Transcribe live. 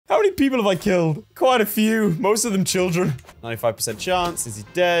How many people have I killed? Quite a few. Most of them children. 95% chance. Is he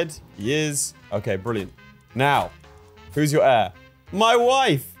dead? He is. Okay, brilliant. Now, who's your heir? My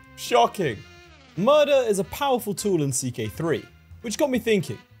wife. Shocking. Murder is a powerful tool in CK3, which got me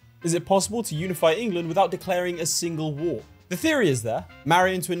thinking. Is it possible to unify England without declaring a single war? The theory is there.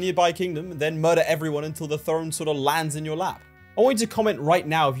 Marry into a nearby kingdom and then murder everyone until the throne sort of lands in your lap. I want you to comment right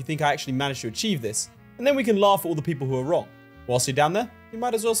now if you think I actually managed to achieve this, and then we can laugh at all the people who are wrong. Whilst you're down there, you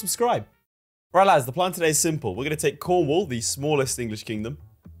might as well subscribe. Right lads, the plan today is simple. We're going to take Cornwall, the smallest English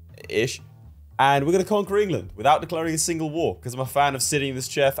kingdom-ish, and we're going to conquer England without declaring a single war, because I'm a fan of sitting in this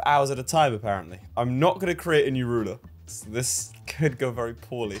chair for hours at a time, apparently. I'm not going to create a new ruler. This could go very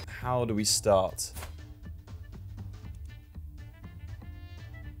poorly. How do we start?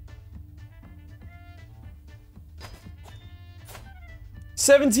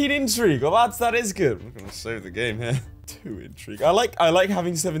 "17 intrigue." Well, that is good. We're gonna save the game here. 2 intrigue. I like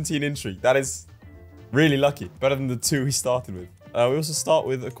having 17 intrigue. That is really lucky. Better than the 2 we started with. We also start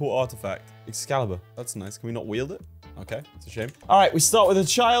with a cool artifact, Excalibur. That's nice. Can we not wield it? Okay, it's a shame. All right, we start with a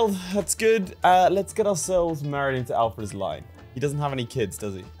child. That's good. Let's get ourselves married into Alfred's line. He doesn't have any kids,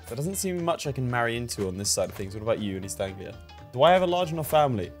 does he? There doesn't seem much I can marry into on this side of things. What about you in East Anglia? Do I have a large enough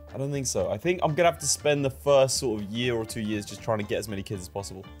family? I don't think so. I think I'm gonna have to spend the first sort of year or 2 years just trying to get as many kids as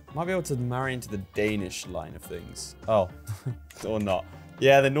possible. Might be able to marry into the Danish line of things. Oh, or not.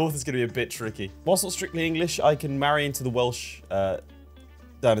 Yeah, the north is gonna be a bit tricky. Whilst not strictly English, I can marry into the Welsh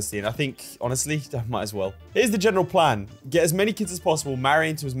dynasty, and I think, honestly, I might as well. Here's the general plan. Get as many kids as possible, marry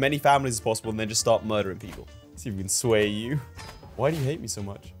into as many families as possible, and then just start murdering people. See if we can sway you. Why do you hate me so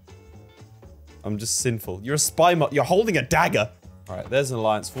much? I'm just sinful. You're a spy you're holding a dagger. All right, there's an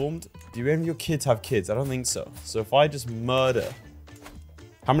alliance formed. Do any of your kids have kids? I don't think so. So if I just murder...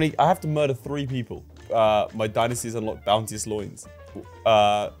 How many? I have to murder 3 people. My dynasty is unlocked bounteous loins.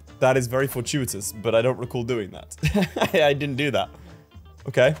 That is very fortuitous, but I don't recall doing that. I didn't do that.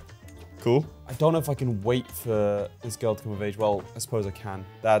 Okay, cool. I don't know if I can wait for this girl to come of age. Well, I suppose I can.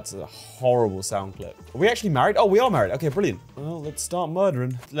 That's a horrible sound clip. Are we actually married? Oh, we are married. Okay, brilliant. Well, let's start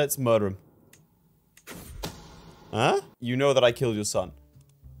murdering. Let's murder him. Huh? You know that I killed your son.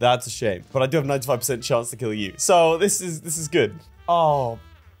 That's a shame. But I do have 95% chance to kill you. So this is good. Oh,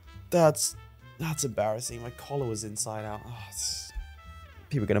 that's embarrassing. My collar was inside out. Oh,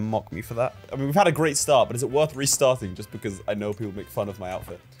 people are gonna mock me for that. I mean, we've had a great start, but is it worth restarting just because I know people make fun of my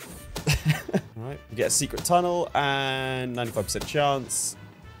outfit? All right, we get a secret tunnel and 95% chance,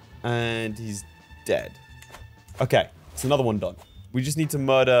 and he's dead. Okay, it's another one done. We just need to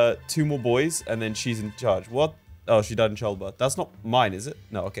murder 2 more boys, and then she's in charge. What? Oh, she died in childbirth. That's not mine, is it?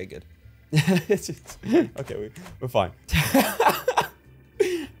 No, okay, good. Okay, we're fine.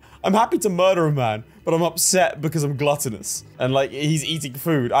 I'm happy to murder a man, but I'm upset because I'm gluttonous. And, like, he's eating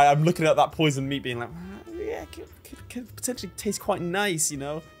food. I'm looking at that poisoned meat being like, yeah, could potentially taste quite nice, you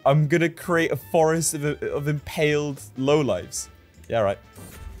know? I'm gonna create a forest of impaled lowlives. Yeah, right.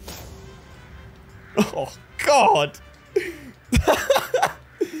 Oh, God!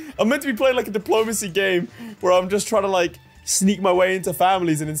 I'm meant to be playing like a diplomacy game where I'm just trying to like sneak my way into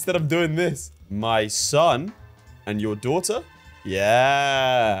families, and instead of doing this. My son and your daughter?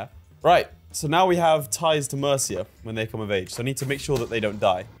 Yeah. Right, so now we have ties to Mercia when they come of age, so I need to make sure that they don't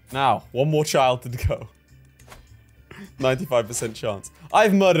die. Now, 1 more child to go. 95% chance.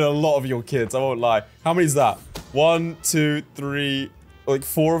 I've murdered a lot of your kids, I won't lie. How many is that? 1, 2, 3, like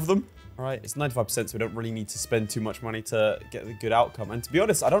 4 of them? All right, it's 95%, so we don't really need to spend too much money to get a good outcome. And to be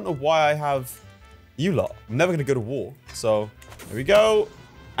honest, I don't know why I have you lot. I'm never gonna go to war. So, there we go.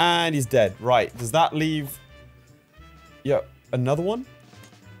 And he's dead. Right, does that leave... Yeah, another one?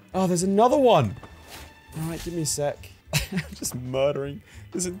 Oh, there's another one. All right, give me a sec. I'm just murdering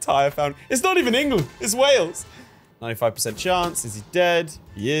this entire family. It's not even England, it's Wales. 95% chance. Is he dead?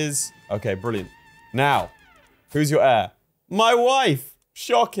 He is. Okay, brilliant. Now, who's your heir? My wife.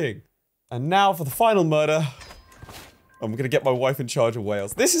 Shocking. And now for the final murder. I'm gonna get my wife in charge of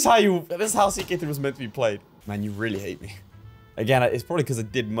Wales. This is how CK3 was meant to be played. Man, you really hate me. Again, it's probably because I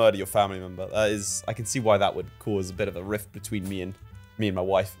did murder your family member. I can see why that would cause a bit of a rift between me and my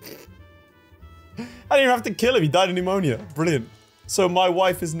wife. I didn't even have to kill him. He died of pneumonia. Brilliant. So my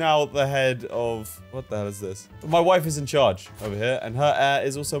wife is now the head of... What the hell is this? My wife is in charge over here, and her heir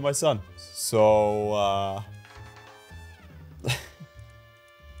is also my son. So, this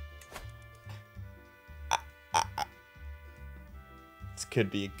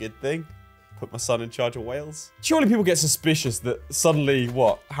could be a good thing. Put my son in charge of Wales. Surely people get suspicious that suddenly,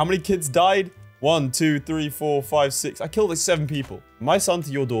 what? How many kids died? 1, 2, 3, 4, 5, 6. I killed like 7 people. My son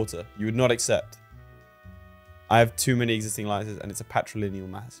to your daughter, you would not accept. I have too many existing alliances, and it's a patrilineal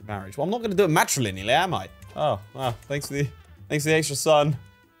marriage. Well, I'm not going to do it matrilineally, am I? Oh, wow. Thanks for the extra son.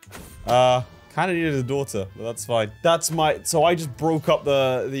 Kind of needed a daughter, but that's fine. So I just broke up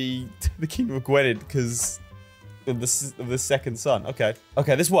the kingdom of Gwynedd because of the second son. Okay.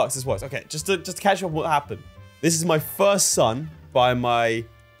 Okay, this works. Okay, just to catch up what happened. This is my first son by my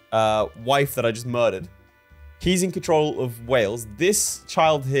wife that I just murdered. He's in control of Wales. This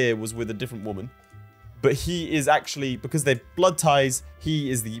child here was with a different woman. But he is actually, because they're blood ties, he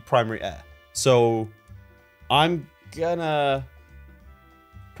is the primary heir. So I'm gonna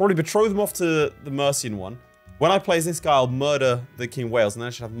probably betroth them off to the Mercian one. When I play as this guy, I'll murder the King of Wales, and then I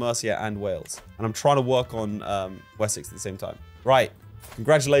should have Mercia and Wales. And I'm trying to work on Wessex at the same time. Right.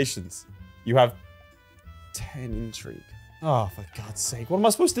 Congratulations. You have 10 intrigue. Oh, for God's sake. What am I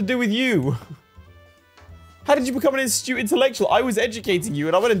supposed to do with you? How did you become an astute intellectual? I was educating you,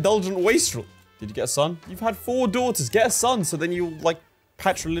 and I'm an indulgent wastrel. Did you get a son? You've had 4 daughters. Get a son, so then you'll, like,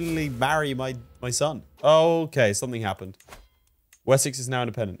 patrilineally marry my son. Okay, something happened. Wessex is now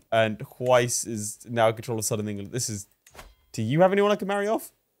independent, and Weiss is now in control of southern England. This is... Do you have anyone I can marry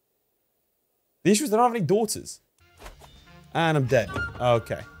off? The issue is I don't have any daughters. And I'm dead.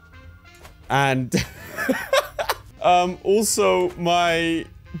 Okay. And... also, my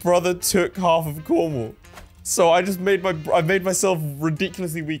brother took half of Cornwall. So I just made myself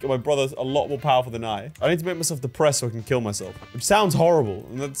ridiculously weak, and my brother's a lot more powerful than I. I need to make myself depressed so I can kill myself. Which sounds horrible,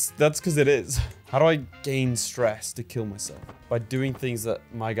 and that's because it is. How do I gain stress to kill myself? By doing things that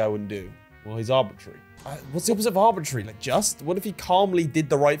my guy wouldn't do. Well, he's arbitrary. What's the opposite of arbitrary? Like just? What if he calmly did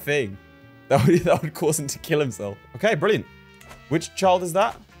the right thing? That would cause him to kill himself. Okay, brilliant. Which child is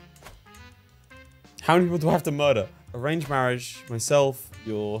that? How many people do I have to murder? Arranged marriage, myself,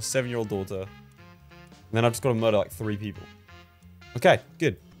 your 7-year-old daughter. And then I've just got to murder like 3 people. Okay,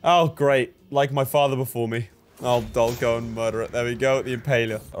 good. Oh, great. Like my father before me. I'll go and murder it. There we go, the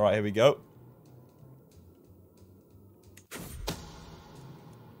impaler. All right, here we go.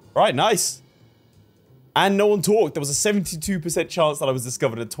 Right, nice. And no one talked. There was a 72% chance that I was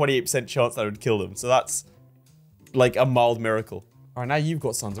discovered and a 28% chance that I would kill them. So that's like a mild miracle. All right, now you've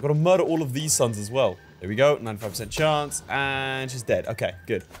got sons. I've got to murder all of these sons as well. There we go, 95% chance. And she's dead. Okay,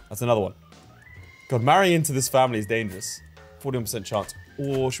 good. That's another one. God, marrying into this family is dangerous. 41% chance.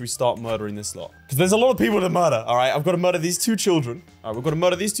 Or should we start murdering this lot? Because there's a lot of people to murder, all right? I've got to murder these 2 children. All right, we've got to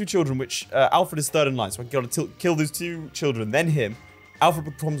murder these 2 children, which Alfred is 3rd in line. So I've got to kill those 2 children, then him. Alfred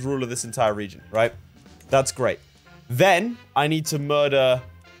becomes ruler of this entire region, right? That's great. Then I need to murder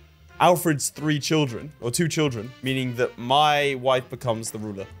Alfred's 3 children, or 2 children, meaning that my wife becomes the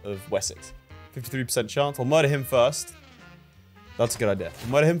ruler of Wessex. 53% chance. I'll murder him first. That's a good idea.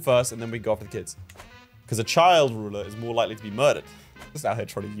 We'll murder him first, and then we go after the kids. Because a child ruler is more likely to be murdered. Just out here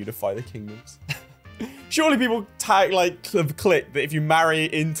trying to unify the kingdoms. Surely people have clicked that if you marry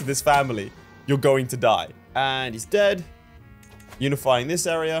into this family, you're going to die. And he's dead. Unifying this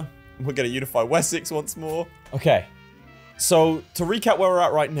area. We're going to unify Wessex once more. Okay. So, to recap where we're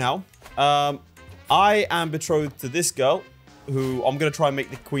at right now. I am betrothed to this girl, who I'm going to try and make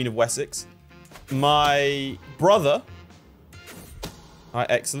the Queen of Wessex. My brother. Alright,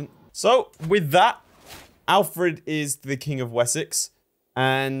 excellent. So, with that, Alfred is the King of Wessex,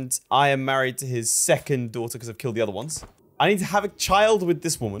 and I am married to his 2nd daughter because I've killed the other ones. I need to have a child with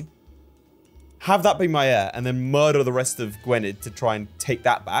this woman, have that be my heir, and then murder the rest of Gwynedd to try and take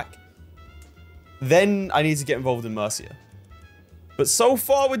that back. Then I need to get involved in Mercia. But so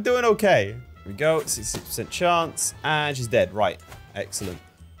far, we're doing okay. Here we go, 66% chance, and she's dead. Right, excellent.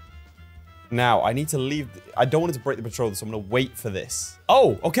 Now, I need to leave. I don't want it to break the betrothal, so I'm going to wait for this.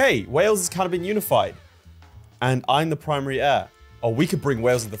 Oh, okay. Wales has kind of been unified. And I'm the primary heir. Oh, we could bring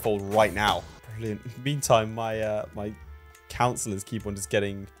Wales into the fold right now. Brilliant. Meantime, my counselors keep on just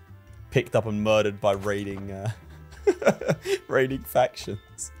getting picked up and murdered by raiding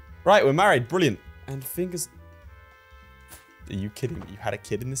factions. Right, we're married. Brilliant. And fingers... Are you kidding me? You had a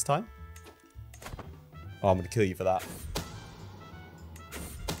kid in this time? Oh, I'm going to kill you for that.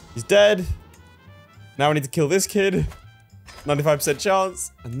 He's dead. Now I need to kill this kid. 95%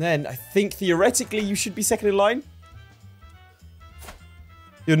 chance. And then I think theoretically you should be 2nd in line.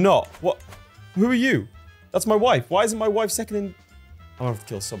 You're not. What? Who are you? That's my wife. Why isn't my wife 2nd in... I'm gonna have to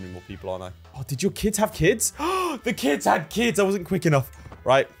kill so many more people, aren't I? Oh, did your kids have kids? The kids had kids. I wasn't quick enough.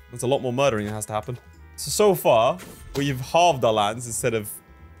 Right. There's a lot more murdering that has to happen. So far, we've halved our lands instead of,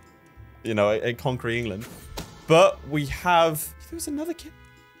 you know, conquering England. But we have... There was another kid.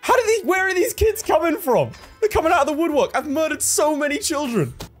 Where are these kids coming from? They're coming out of the woodwork. I've murdered so many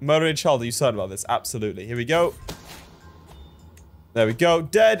children. Murdering a child. Are you certain about this? Absolutely. Here we go. There we go.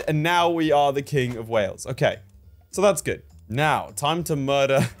 Dead. And now we are the King of Wales. Okay. So that's good. Now, time to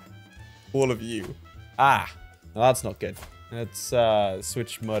murder all of you. Ah, no, that's not good. Let's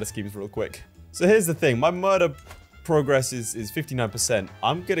switch murder schemes real quick. So here's the thing. My murder progress is 59%.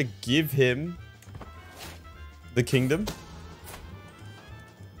 I'm going to give him the kingdom.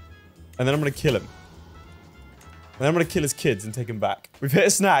 And then I'm going to kill him. And then I'm going to kill his kids and take him back. We've hit a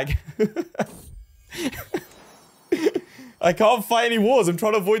snag. I can't fight any wars. I'm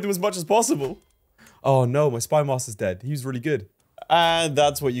trying to avoid them as much as possible. Oh no, my spy master's dead. He was really good. And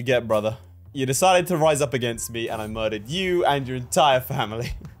that's what you get, brother. You decided to rise up against me and I murdered you and your entire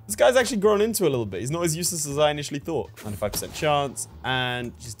family. This guy's actually grown into it a little bit. He's not as useless as I initially thought. 95% chance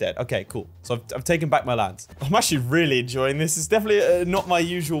and she's dead. Okay, cool. So I've taken back my lands. I'm actually really enjoying this. It's definitely not my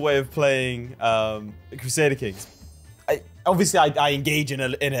usual way of playing Crusader Kings. Obviously, I engage in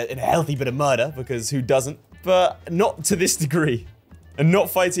a healthy bit of murder because who doesn't? But not to this degree. And not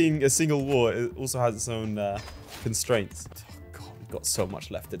fighting a single war, it also has its own constraints. Oh god, we've got so much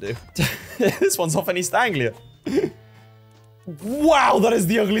left to do. This one's off in East Anglia. Wow, that is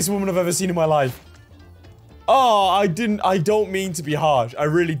the ugliest woman I've ever seen in my life. Oh, I don't mean to be harsh. I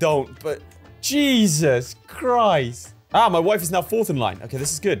really don't, but Jesus Christ. Ah, my wife is now 4th in line. Okay,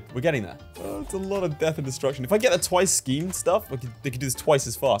 this is good. We're getting there. Oh, it's a lot of death and destruction. If I get the twice scheme stuff, they could do this twice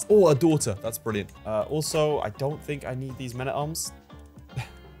as fast. Oh, a daughter. That's brilliant. Also, I don't think I need these men-at-arms.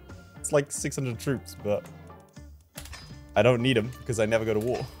 It's like 600 troops, but I don't need them because I never go to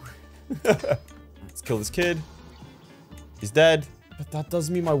war. Let's kill this kid. He's dead. But that does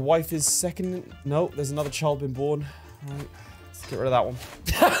mean my wife is 2nd. No, there's another child been born. All right, let's get rid of that one.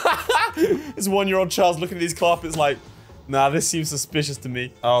 This 1-year-old child's looking at these carpets like, nah, this seems suspicious to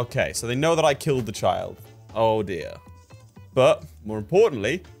me. Okay, so they know that I killed the child. Oh dear. But, more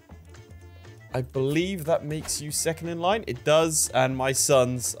importantly, I believe that makes you 2nd in line. It does, and my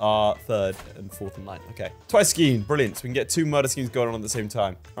sons are 3rd and 4th in line. Okay. Twice scheme. Brilliant. So we can get 2 murder schemes going on at the same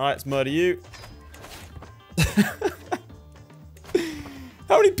time. All right, let's murder you.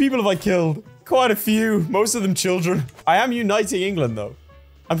 How many people have I killed? Quite a few. Most of them children. I am uniting England, though.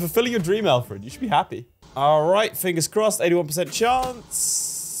 I'm fulfilling your dream, Alfred. You should be happy. All right, fingers crossed. 81%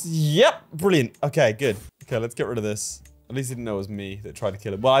 chance. Yep, brilliant. Okay, good. Okay, let's get rid of this. At least he didn't know it was me that tried to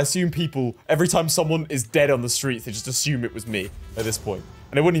kill him. Well, I assume people, every time someone is dead on the streets, they just assume it was me at this point.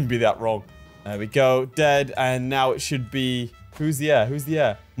 And it wouldn't even be that wrong. There we go, dead. And now it should be, who's the heir? Who's the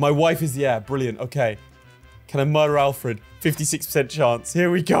heir? My wife is the heir. Brilliant, okay. Can I murder Alfred? 56% chance.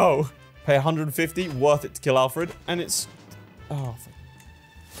 Here we go. Pay 150, worth it to kill Alfred. And it's, oh,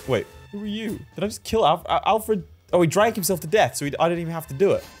 wait, who are you? Did I just kill Alfred? Oh, he drank himself to death, so I didn't even have to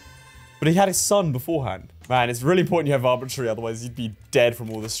do it. But he had his son beforehand. Man, it's really important you have arbitrary, otherwise you'd be dead from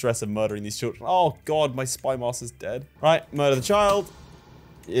all the stress of murdering these children. Oh god, my spy master's dead. Right, murder the child.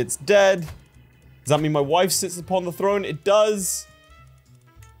 It's dead. Does that mean my wife sits upon the throne? It does.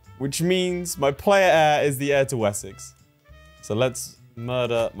 Which means my player heir is the heir to Wessex. So let's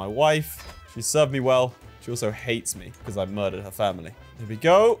murder my wife. She served me well. She also hates me because I murdered her family. Here we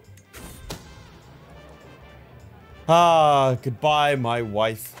go. Ah, goodbye, my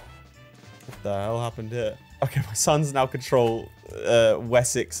wife. What the hell happened here? Okay, my sons now control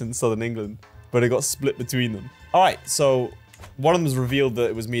Wessex and Southern England, but it got split between them. All right, so one of them has revealed that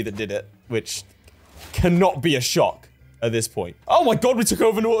it was me that did it, which cannot be a shock at this point. Oh my god, we took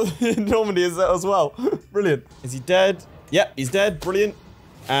over Normandy as well. Brilliant. Is he dead? Yep, he's dead. Brilliant.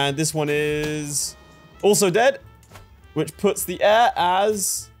 And this one is also dead, which puts the heir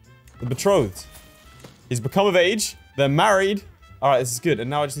as the betrothed. He's become of age. They're married. All right, this is good. And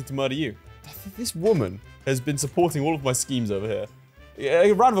now I just need to murder you. This woman has been supporting all of my schemes over here. Yeah,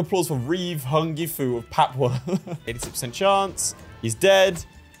 a round of applause for Reeve Hungifu of Papua. 86% chance. He's dead.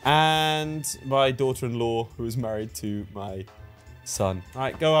 And my daughter-in-law, who is married to my son. All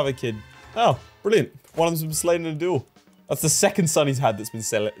right, go have a kid. Oh, brilliant. One of them's been slain in a duel. That's the 2nd son he's had that's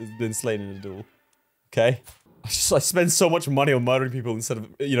been slain in a duel. Okay. I spend so much money on murdering people instead of,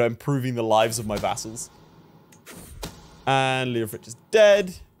 you know, improving the lives of my vassals. And Leofrich is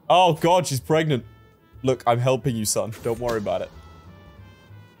dead. Oh god, she's pregnant. Look, I'm helping you, son. Don't worry about it.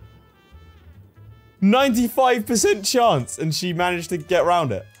 95% chance, and she managed to get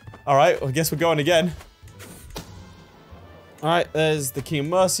around it. All right, well, I guess we're going again. All right, there's the King of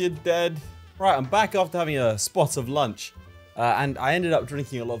Mercia dead. Right, I'm back after having a spot of lunch, and I ended up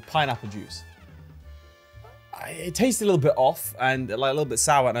drinking a lot of pineapple juice. It tasted a little bit off and like a little bit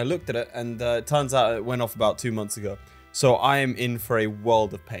sour, and I looked at it, and it turns out it went off about 2 months ago. So I am in for a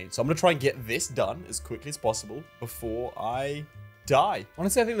world of pain. So I'm gonna try and get this done as quickly as possible before I die.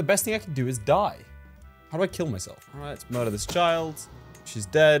 Honestly, I think the best thing I can do is die. How do I kill myself? All right, let's murder this child. She's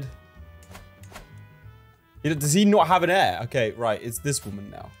dead. Does he not have an heir? Okay, right. It's this woman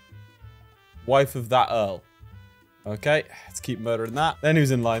now. Wife of that earl. Okay, let's keep murdering that. Then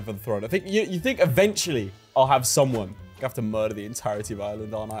who's in line for the throne? I think you think eventually I'll have someone. I have to murder the entirety of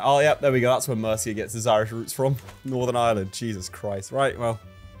Ireland, aren't I? Oh, yeah, there we go. That's where Mercia gets his Irish roots from. Northern Ireland. Jesus Christ. Right, well.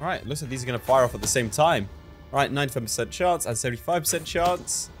 All right, looks like these are going to fire off at the same time. All right, 95% chance and 75%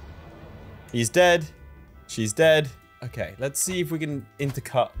 chance. He's dead. She's dead. Okay, let's see if we can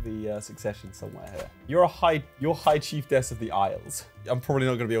intercut the succession somewhere here. You're high chiefess of the Isles. I'm probably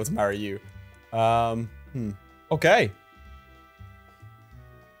not going to be able to marry you. Okay.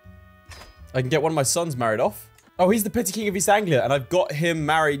 I can get one of my sons married off. Oh, he's the petty king of East Anglia, and I've got him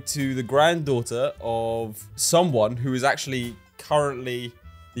married to the granddaughter of someone who is actually currently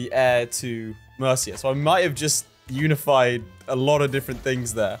the heir to Mercia. So I might have just unified a lot of different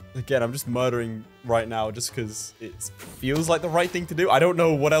things there. Again, I'm just murdering right now just because it feels like the right thing to do. I don't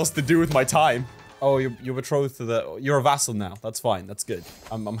know what else to do with my time. Oh, you're betrothed to the... You're a vassal now. That's fine. That's good.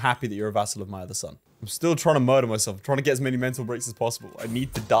 I'm happy that you're a vassal of my other son. I'm still trying to murder myself. I'm trying to get as many mental breaks as possible. I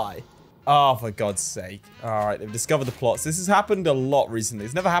need to die. Oh, for God's sake. All right, they've discovered the plots. This has happened a lot recently.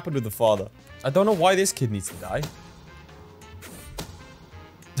 It's never happened with the father. I don't know why this kid needs to die.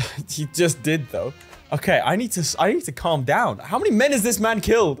 He just did, though. Okay, I need to calm down. How many men has this man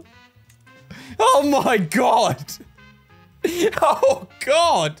killed? Oh my God. Oh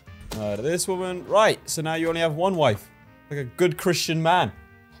God. This woman. Right, so now you only have one wife. Like a good Christian man.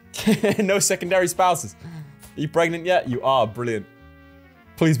 No secondary spouses. Are you pregnant yet? You are. Brilliant.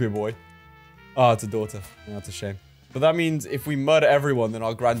 Please be a boy. Oh, it's a daughter. Yeah, that's a shame. But that means if we murder everyone, then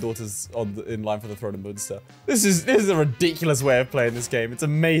our granddaughter's in line for the throne of Munster. This is a ridiculous way of playing this game. It's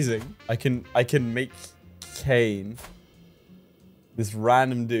amazing. I can make Kane, this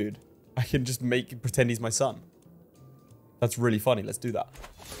random dude, I can just pretend he's my son. That's really funny. Let's do that.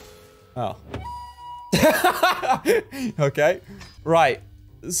 Oh. Okay. Right.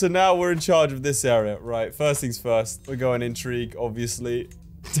 So now we're in charge of this area. Right. First things first. We're going intrigue, obviously.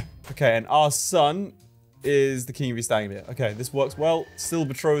 Okay, and our son is the king of East Anglia. Okay, this works well. Still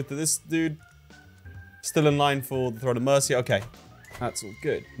betrothed to this dude. Still in line for the throne of Mercia. Okay, that's all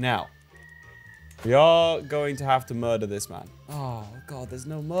good. Now, we are going to have to murder this man. Oh, God, there's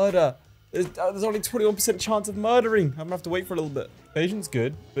no murder. There's only 21% chance of murdering. I'm gonna have to wait for a little bit. Patience,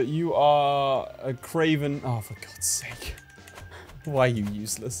 good, but you are a craven. Oh, for God's sake. Why are you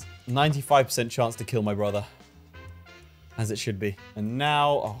useless? 95% chance to kill my brother. As it should be. And now,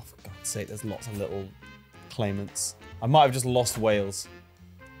 oh, for God's sake, there's lots of little claimants. I might have just lost Wales.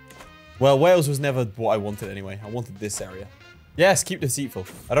 Well, Wales was never what I wanted anyway. I wanted this area. Yes, keep deceitful.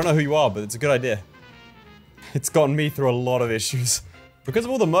 I don't know who you are, but it's a good idea. It's gotten me through a lot of issues. Because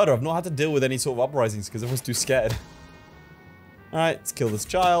of all the murder, I've not had to deal with any sort of uprisings because everyone's too scared. Alright, let's kill this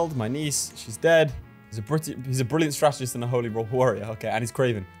child, my niece. She's dead. He's a brilliant strategist and a holy warrior. Okay, and he's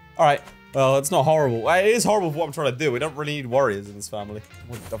craven. Alright, well, it's not horrible. It is horrible for what I'm trying to do. We don't really need warriors in this family.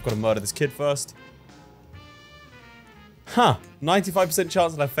 I've got to murder this kid first. Huh, 95%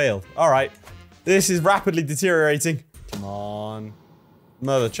 chance that I failed. Alright, this is rapidly deteriorating. Come on.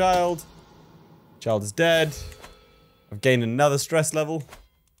 Murder the child. Child is dead. I've gained another stress level.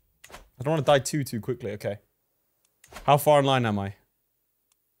 I don't want to die too quickly. Okay. How far in line am I?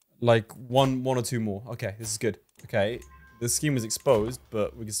 Like one or two more. Okay, this is good. Okay. The scheme was exposed,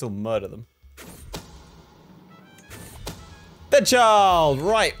 but we can still murder them. Dead child!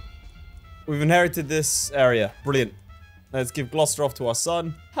 Right. We've inherited this area. Brilliant. Let's give Gloucester off to our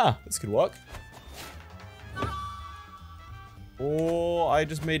son. Huh, this could work. Or I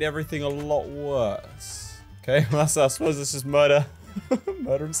just made everything a lot worse. Okay, well, I suppose let's just murder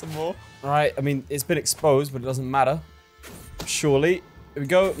him some more. Alright, I mean, it's been exposed, but it doesn't matter. Surely. Here we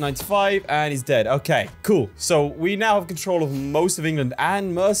go, 95, and he's dead. Okay, cool. So we now have control of most of England,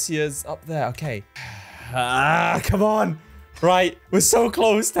 and Mercia's up there. Okay. Come on. Right, we're so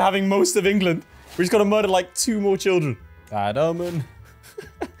close to having most of England. We just gotta murder like 2 more children. Bad omen.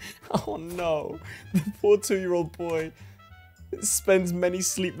 Oh no. The poor 2-year-old boy spends many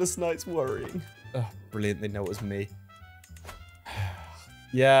sleepless nights worrying. Oh, brilliant, they know it was me.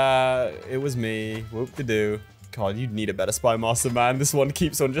 Yeah, it was me. Whoop-de-doo. God, you'd need a better spy master, man. This one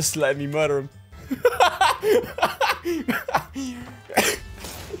keeps on just letting me murder him.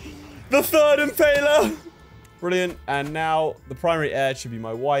 The third impaler! Brilliant. And now the primary heir should be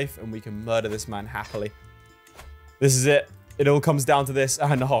my wife, and we can murder this man happily. This is it. It all comes down to this.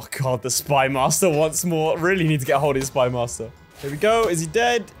 And oh God, the spy master once more. Really need to get a hold of the spy master. Here we go. Is he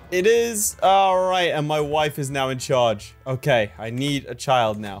dead? It is. All right. And my wife is now in charge. Okay. I need a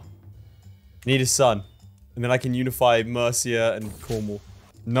child now. Need a son. And then I can unify Mercia and Cornwall.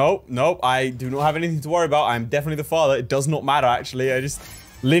 Nope, nope. I do not have anything to worry about. I'm definitely the father. It does not matter, actually. I just...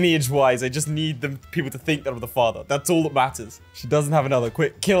 Lineage-wise, I just need people to think that I'm the father. That's all that matters. She doesn't have another.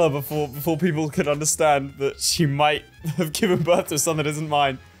 Quick, kill her before people can understand that she might have given birth to a son that isn't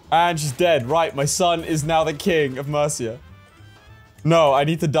mine. And she's dead. Right, my son is now the king of Mercia. No, I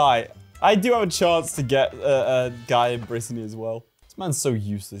need to die. I do have a chance to get a guy in Brittany as well. This man's so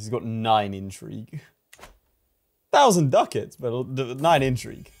useless. He's got 9 intrigue. 1,000 ducats, but 9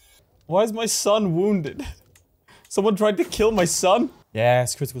 intrigue. Why is my son wounded? Someone tried to kill my son?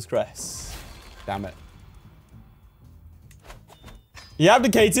 Yes, critical stress. Damn it. He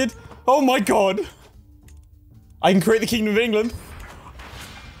abdicated. Oh my god. I can create the Kingdom of England.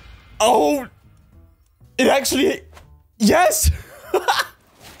 Oh. It actually... Yes!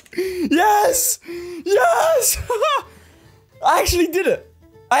 Yes! Yes! I actually did it.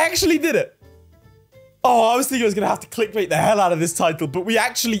 I actually did it. Oh, I was thinking I was going to have to clickbait the hell out of this title, but we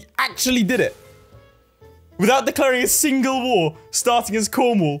actually did it. Without declaring a single war, starting as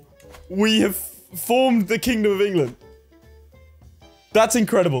Cornwall, we have formed the Kingdom of England. That's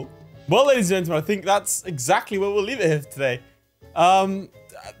incredible. Well, ladies and gentlemen, I think that's exactly where we'll leave it here today.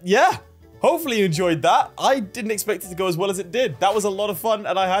 Yeah. Hopefully you enjoyed that. I didn't expect it to go as well as it did. That was a lot of fun,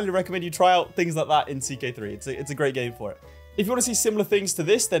 and I highly recommend you try out things like that in CK3. It's a great game for it. If you want to see similar things to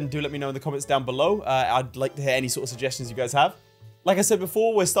this, then do let me know in the comments down below. I'd like to hear any sort of suggestions you guys have. Like I said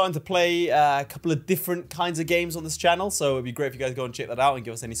before, we're starting to play a couple of different kinds of games on this channel, so it'd be great if you guys go and check that out and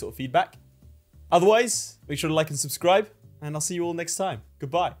give us any sort of feedback. Otherwise, make sure to like and subscribe, and I'll see you all next time.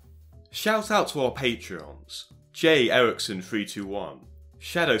 Goodbye. Shout out to our Patreons: J Erickson 321,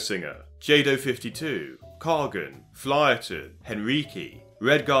 Shadow Singer, Jado52, Kargon, Flyerton, Henriki,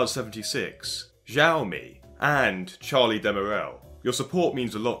 Redguard76, Xiaomi, and Charlie Demerel. Your support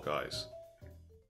means a lot, guys.